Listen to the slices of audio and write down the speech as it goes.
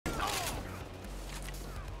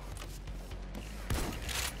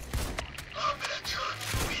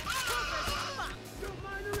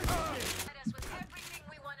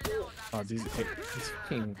Wow, these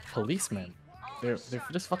fucking policemen. They're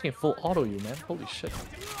just fucking full auto you, man. Holy shit.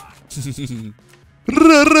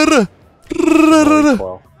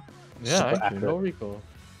 Yeah, actually, no recoil.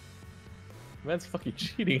 Man's fucking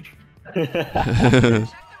cheating.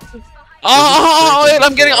 Oh, wait,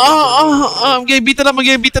 I'm getting beaten up. I'm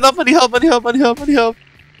getting beaten up. I need help.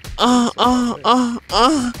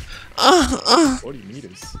 40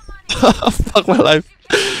 meters. Fuck my life.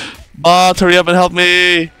 Bot, hurry up and help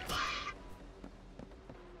me.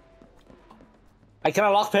 I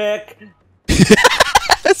cannot lockpick!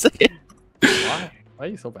 Why? Why are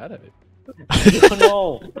you so bad at it? I don't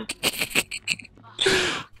know.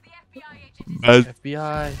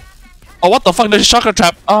 FBI. Oh, what the fuck? There's a shocker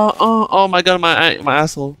trap. Oh my god, my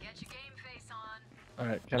asshole.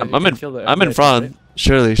 Alright, I'm in FBI front. right?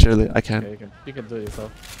 Surely, I can. Okay, you can do it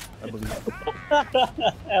yourself. I believe.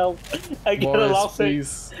 Help! I cannot Morris, lockpick.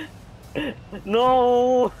 please.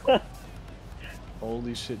 No!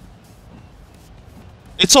 Holy shit.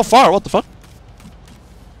 It's so far. What the fuck?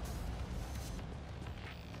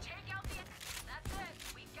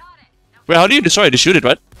 Wait, how do you destroy it? You shoot it,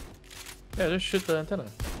 right? Yeah, just shoot the antenna.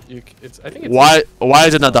 I think it's Why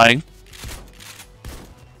is it not dying?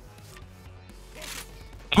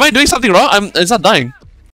 Am I doing something wrong? It's not dying.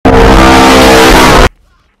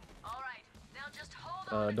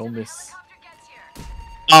 Don't miss.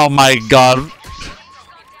 Oh my god.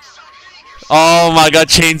 Oh my god,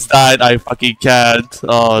 Chains died. I fucking can't.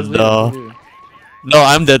 Oh no. No,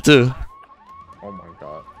 I'm dead too. Oh my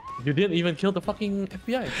god. You didn't even kill the fucking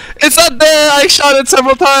FBI. It's not there! I shot it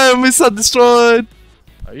several times. It's not destroyed.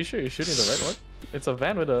 Are you sure you're shooting the right one? It's a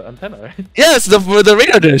van with an antenna, right? Yes, with the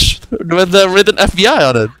radar dish. With the written FBI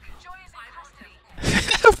on it.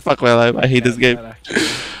 Fuck my life. I hate this game.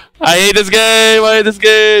 I hate this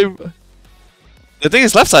game. The thing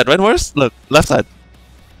is left side, right, Morris? Look, left side.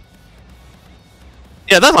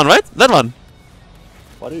 Yeah, that one, right? That one.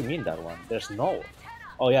 What do you mean that one? There's no.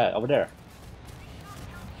 Oh yeah, over there.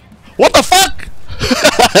 What the fuck?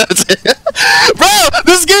 Bro,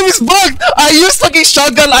 this game is bugged! I used fucking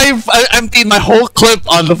shotgun, I emptied my whole clip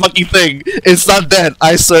on the fucking thing. It's not dead,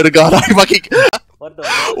 I swear to god, I fucking... What the?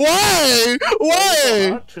 Why?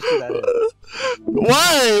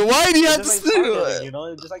 Why? Why do you have to do it? You know,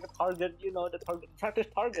 it's just like a target, you know, the practice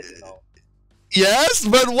target, you know. Yes,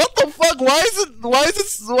 but what the fuck? Why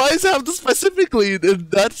does it have to specifically in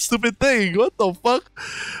that stupid thing? What the fuck?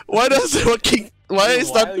 Why does it fucking... Why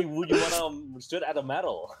is that? Why would you wanna shoot at a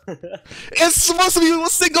metal? It's supposed to be a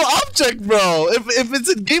single object, bro. If it's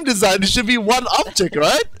in game design, it should be one object,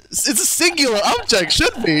 right? It's a singular object,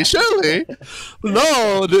 should be, surely.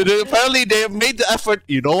 No, apparently they made the effort.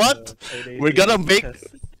 You know what? We're gonna make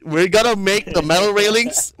the metal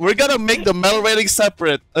railings. We're gonna make the metal railings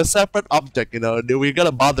a separate object. You know, we're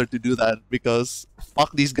gonna bother to do that because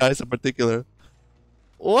fuck these guys in particular.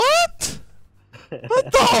 What?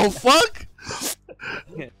 What the fuck?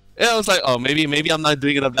 Yeah, I was like, oh, maybe I'm not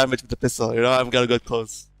doing enough damage with the pistol. You know, I'm gonna go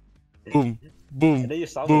close. Boom, boom. And then you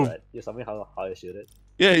saw boom. me, right? You saw me how you shoot it.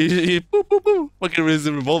 Yeah, you boom, boom, boom. Fucking raise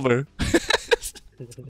the revolver.